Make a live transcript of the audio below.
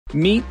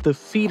Meet the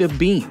FYTA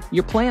Beam,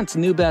 your plant's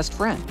new best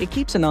friend. It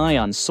keeps an eye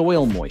on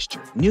soil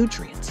moisture,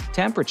 nutrients,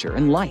 temperature,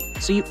 and light,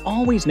 so you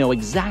always know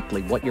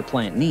exactly what your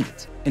plant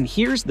needs. And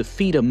here's the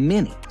FYTA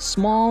Mini,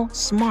 small,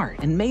 smart,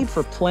 and made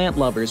for plant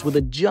lovers with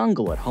a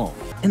jungle at home.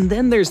 And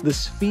then there's the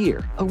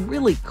Sphere, a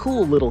really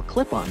cool little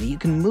clip-on that you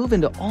can move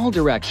into all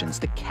directions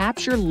to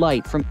capture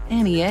light from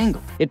any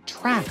angle. It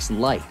tracks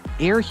light,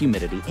 air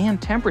humidity,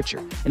 and temperature,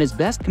 and is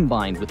best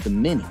combined with the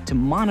Mini to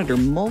monitor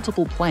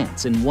multiple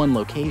plants in one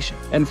location.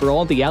 And for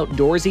all the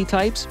outdoorsy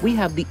types, we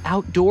have the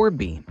Outdoor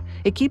Beam.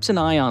 It keeps an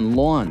eye on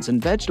lawns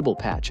and vegetable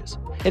patches.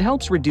 It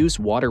helps reduce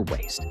water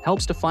waste,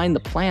 helps to find the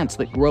plants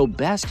that grow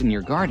best in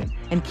your garden,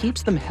 and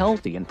keeps them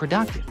healthy and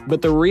productive.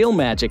 But the real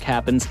magic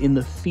happens in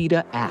the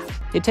FYTA app.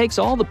 It takes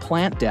all the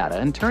plant data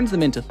and turns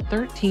them into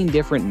 13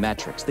 different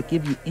metrics that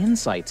give you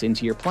insights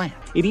into your plant.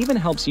 It even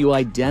helps you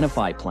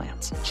identify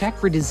plants, check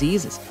for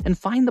diseases, and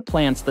find the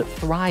plants that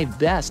thrive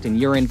best in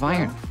your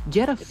environment.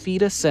 Get a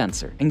FYTA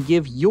sensor and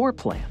give your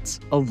plants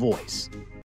a voice.